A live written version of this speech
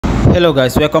Hello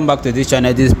guys, welcome back to this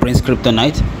channel. This is Prince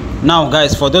Kryptonite. Now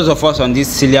guys, for those of us on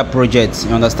this Celia project,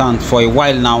 you understand, for a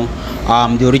while now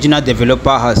the original developer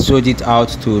has sold it out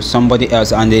to somebody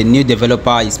else and the new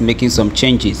developer is making some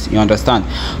changes, you understand.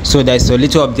 So there's a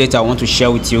little update I want to share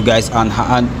with you guys,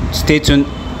 and stay tuned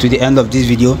to the end of this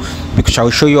video because I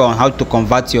will show you on how to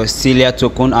convert your Celia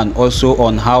token and also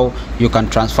on how you can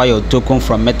transfer your token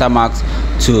from Metamask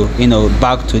to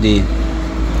back to the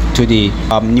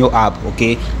new app.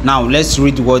 Okay, now let's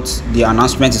read what the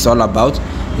announcement is all about.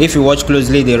 If you watch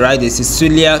closely, they write this is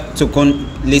Celia token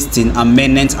listing and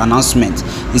Mainnet announcement.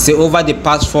 It says over the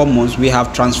past 4 months we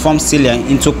have transformed Celia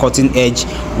into cutting-edge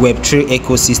Web3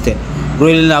 ecosystem,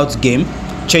 rolling out game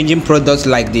changing products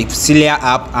like the Celia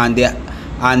app and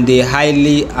the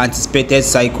highly anticipated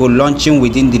cycle launching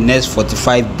within the next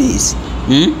 45 days.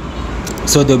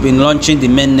 So they've been launching the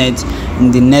Mainnet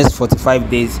in the next 45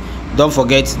 days. Don't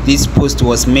forget, this post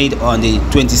was made on the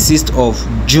 26th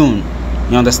of June,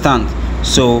 you understand.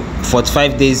 So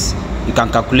 45 days, you can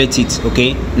calculate it.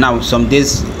 Okay, now some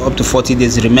days, up to 40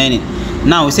 days remaining.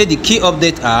 Now we say the key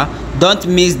updates are: don't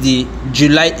miss the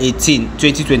July 18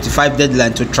 2025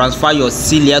 deadline to transfer your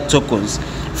Celia tokens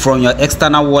from your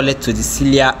external wallet to the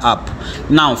Celia app.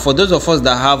 Now for those of us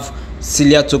that have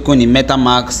Celia token in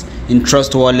Metamask, in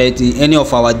Trust wallet, in any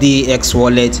of our DEX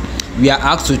wallet, we are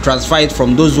asked to transfer it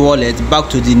from those wallets back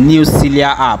to the new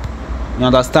Celia app, you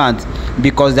understand,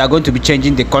 because they are going to be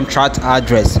changing the contract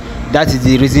address. That is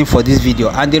the reason for this video,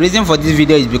 and the reason for this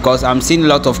video is because I'm seeing a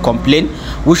lot of complaints,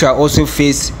 which I also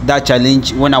face that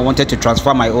challenge when I wanted to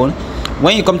transfer my own.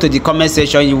 When you come to the comment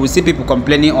section, you will see people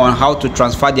complaining on how to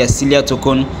transfer their Celia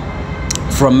token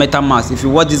from Metamask. If you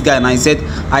watch this guy and I said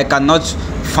I cannot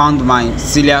find my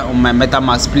Celia on my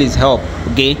Metamask, please help.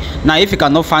 Okay, now if you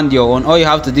cannot find your own, all you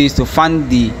have to do is to find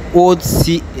the old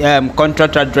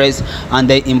contract address and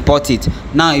then import it.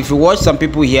 Now if you watch some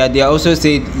people here, they also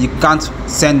say you can't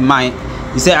send mine.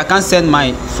 You say I can't send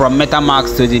mine from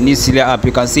Metamask to the new Celia app.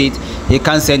 You can see it, you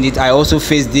can't send it. I also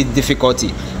face this difficulty,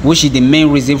 which is the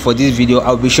main reason for this video.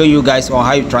 I'll be showing you guys on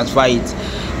how you transfer it.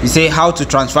 You say how to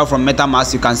transfer from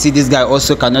Metamask. You can see this guy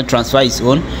also cannot transfer his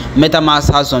own.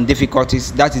 Metamask has some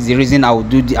difficulties. That is the reason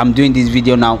I'm doing this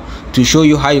video now, to show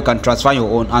you how you can transfer your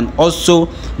own. And also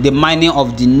the mining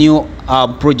of the new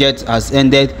project has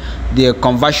ended, the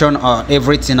conversion,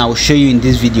 everything I will show you in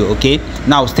this video. Okay,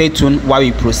 now stay tuned while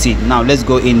we proceed. Now let's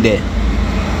go in there.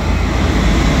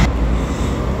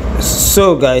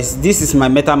 So guys, this is my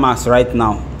Metamask right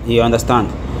now, you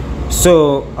understand.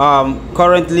 So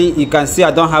currently you can see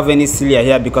I don't have any Celia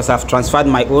here because I've transferred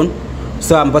my own.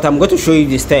 But I'm going to show you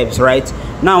the steps right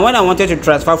now. When I wanted to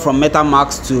transfer from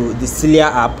Metamask to the Celia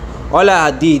app, all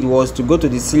I did was to go to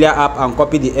the Celia app and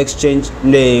copy the exchange,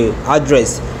 the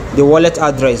address, the wallet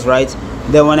address, right?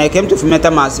 Then when I came to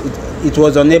Metamask, it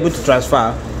was unable to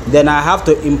transfer. Then I have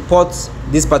to import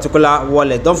this particular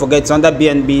wallet. Don't forget, it's under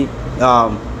BNB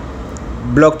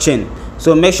blockchain,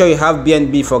 so make sure you have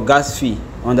BNB for gas fee.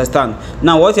 Understand?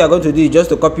 Now what you are going to do is just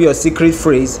to copy your secret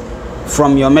phrase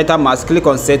from your Metamask. Click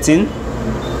on setting.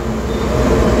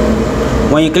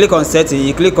 When you click on setting,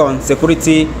 you click on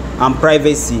security and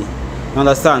privacy, you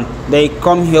understand. Then you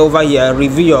come here, over here,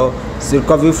 review your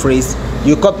recovery phrase.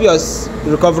 You copy your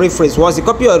recovery phrase. Once you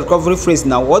copy your recovery phrase,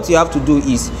 now what you have to do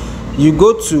is you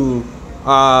go to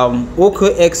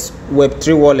OKX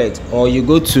Web3 wallet, or you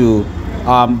go to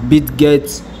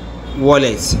BitGet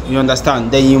wallet, you understand.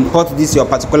 Then you import this your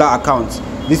particular account,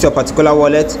 this your particular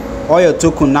wallet. All your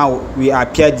token now will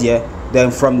appear there. Then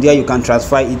from there you can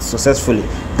transfer it successfully.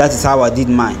 That is how I did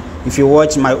mine. If you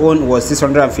watch, my own was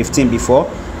 615 before,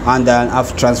 and then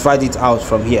I've transferred it out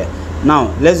from here.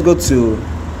 Now let's go to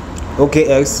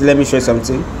OKX. Let me show you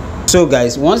something. So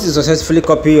guys, once you successfully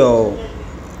copy your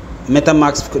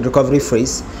Metamask recovery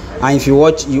phrase, and if you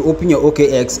watch, you open your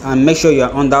OKX and make sure you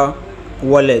are under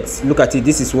wallet. Look at it,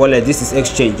 this is wallet, this is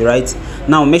exchange, right?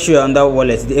 Now make sure you're under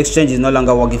wallet. The exchange is no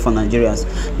longer working for Nigerians.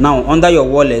 Now under your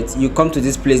wallet, you come to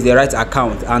this place, the right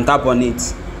account, and tap on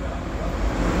it.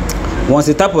 Once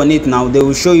you tap on it, now they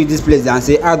will show you this place and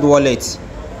say add wallet.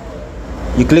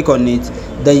 You click on it,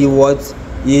 then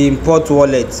you import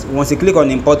wallet. Once you click on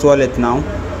import wallet, now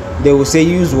they will say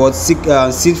use what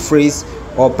seed phrase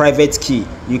or private key.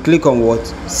 You click on what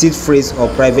seed phrase or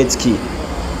private key,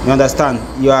 you understand.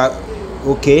 You are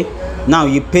okay. Now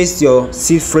you paste your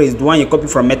seed phrase, the one you copy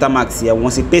from Metamask here.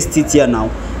 Once you paste it here,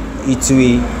 now it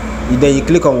will, then you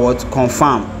click on what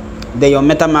confirm. Then your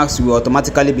Metamask will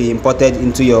automatically be imported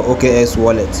into your OKX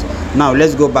wallet. Now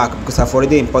let's go back because I've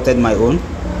already imported my own.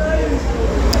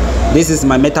 This is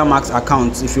my Metamask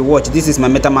account. If you watch, this is my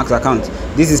Metamask account.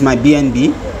 This is my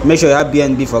BNB. Make sure you have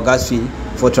BNB for gas fee.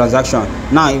 for transaction.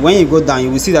 Now when you go down,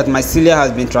 you will see that my Celia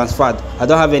has been transferred. I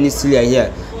don't have any Celia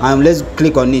here, and let's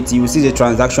click on it. You will see the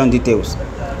transaction details.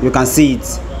 You can see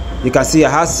it. You can see it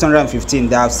has 615.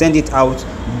 They have sent it out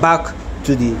back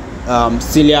to the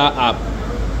Celia app,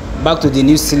 back to the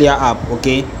new Celia app.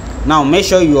 Okay, now make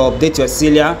sure you update your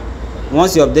Celia.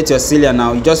 Once you update your Celia,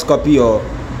 now you just copy your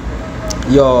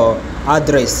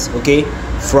address, okay,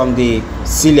 from the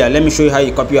Celia. Let me show you how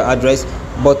you copy your address.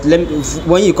 But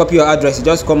when you copy your address, you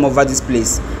just come over this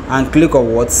place and click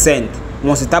on what? Send.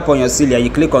 Once you tap on your Celia, you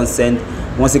click on send.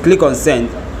 Once you click on send,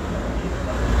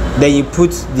 then you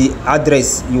put the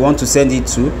address you want to send it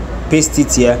to, paste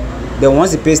it here. Then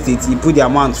once you paste it, you put the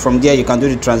amount. From there you can do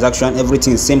the transaction.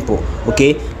 Everything is simple.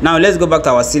 Okay, now let's go back to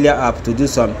our Celia app to do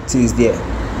some things there.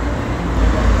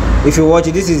 If you watch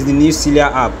it, this is the new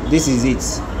Celia app. This is it.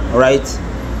 All right,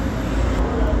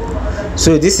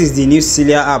 so this is the new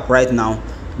Celia app right now.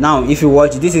 Now if you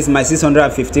watch, this is my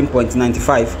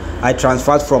 615.95. I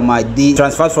transferred from my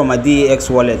DEX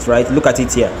wallet, right? Look at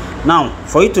it here. Now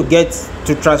for you to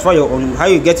transfer your own, how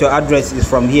you get your address is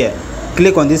from here.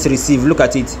 Click on this receive. Look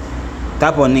at it,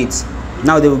 tap on it.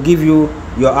 Now they will give you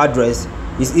your address.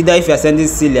 It's either if you are sending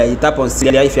Celia, you tap on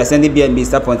Celia. If you are sending BNB, you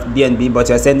tap on BNB. But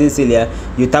you are sending Celia,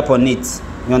 you tap on it.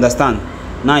 You understand?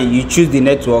 Now you choose the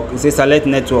network. It says select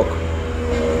network.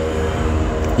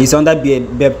 It's under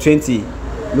BEP20.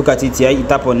 Look at it here. You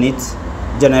tap on it,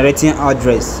 generating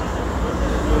address.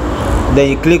 Then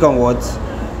you click on what?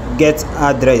 Get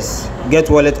address, get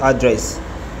wallet address.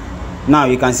 Now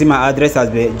you can see my address has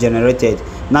been generated.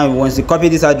 Now once you copy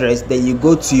this address, then you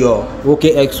go to your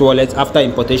OKX wallet after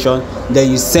importation. Then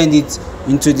you send it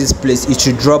into this place. It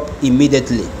should drop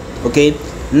immediately. Okay.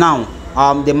 Now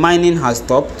the mining has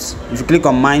stopped. If you click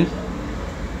on mine,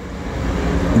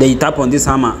 then you tap on this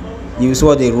hammer, you see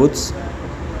what they wrote.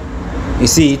 You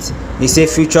see it. It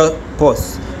says future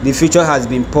pause. The future has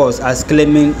been paused as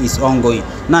claiming is ongoing.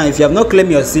 Now if you have not claimed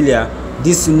your Celia,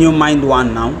 this new mined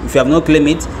one, now if you have not claimed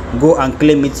it, go and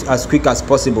claim it as quick as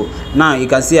possible. Now you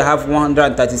can see I have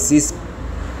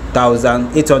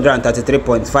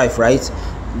 136,833.5, right?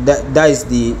 That is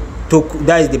the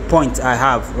point I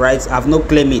have, right? I have not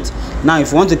claimed it. Now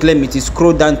if you want to claim it, you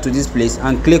scroll down to this place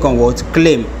and click on what?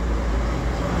 Claim.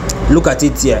 Look at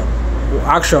it here.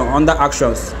 Action, under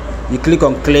actions, you click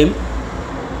on claim.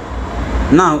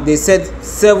 Now they said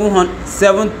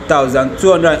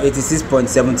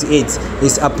 7,286.78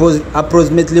 is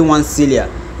approximately 1 Celia.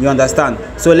 You understand?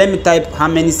 So let me type how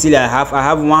many Celia I have. I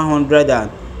have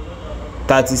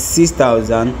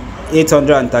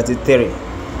 136,833.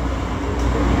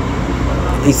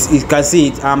 You can see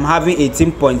it. I'm having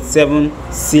 18.7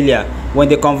 Celia. When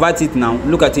they convert it now,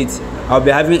 look at it. I'll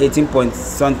be having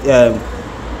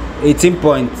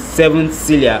 18.7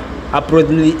 Celia,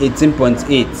 approximately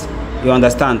 18.8. You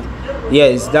understand?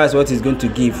 Yes, that's what it's going to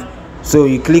give. So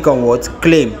you click on what?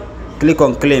 Claim. Click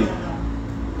on claim.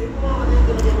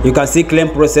 You can see claim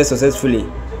process successfully.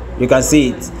 You can see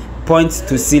it. Point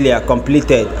to Celia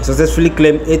completed. Successfully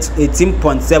claimed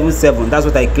 18.77. That's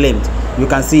what I claimed. You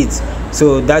can see it.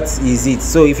 So that is it.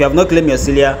 So if you have not claimed your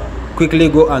Celia, quickly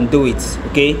go and do it.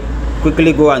 Okay,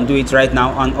 quickly go and do it right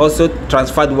now. And also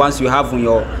transfer the ones you have on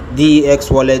your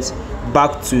DEX wallet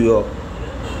back to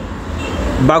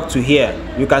here.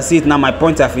 You can see it now. My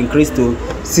points have increased to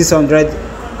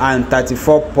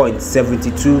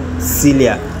 634.72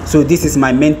 Celia. So this is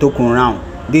my main token round.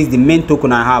 This is the main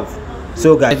token I have.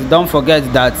 So guys, don't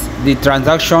forget that the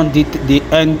transaction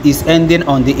is ending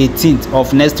on the 18th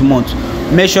of next month.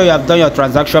 Make sure you have done your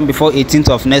transaction before 18th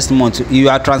of next month. You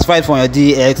are transferred from your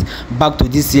DEX back to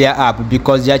this Celia app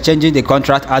because they are changing the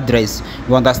contract address.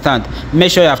 You understand?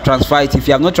 Make sure you have transferred it. If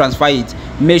you have not transferred it,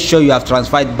 make sure you have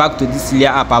transferred back to this Celia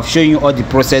app. I've shown you all the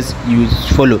process you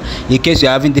follow in case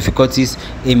you're having difficulties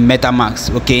in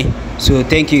Metamask. Okay, so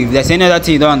thank you. If there's any other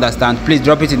thing you don't understand, please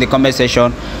drop it in the comment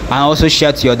section and also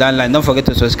share to your downline. Don't forget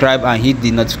to subscribe and hit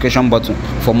the notification button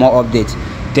for more updates.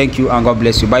 Thank you and God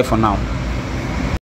bless you. Bye for now.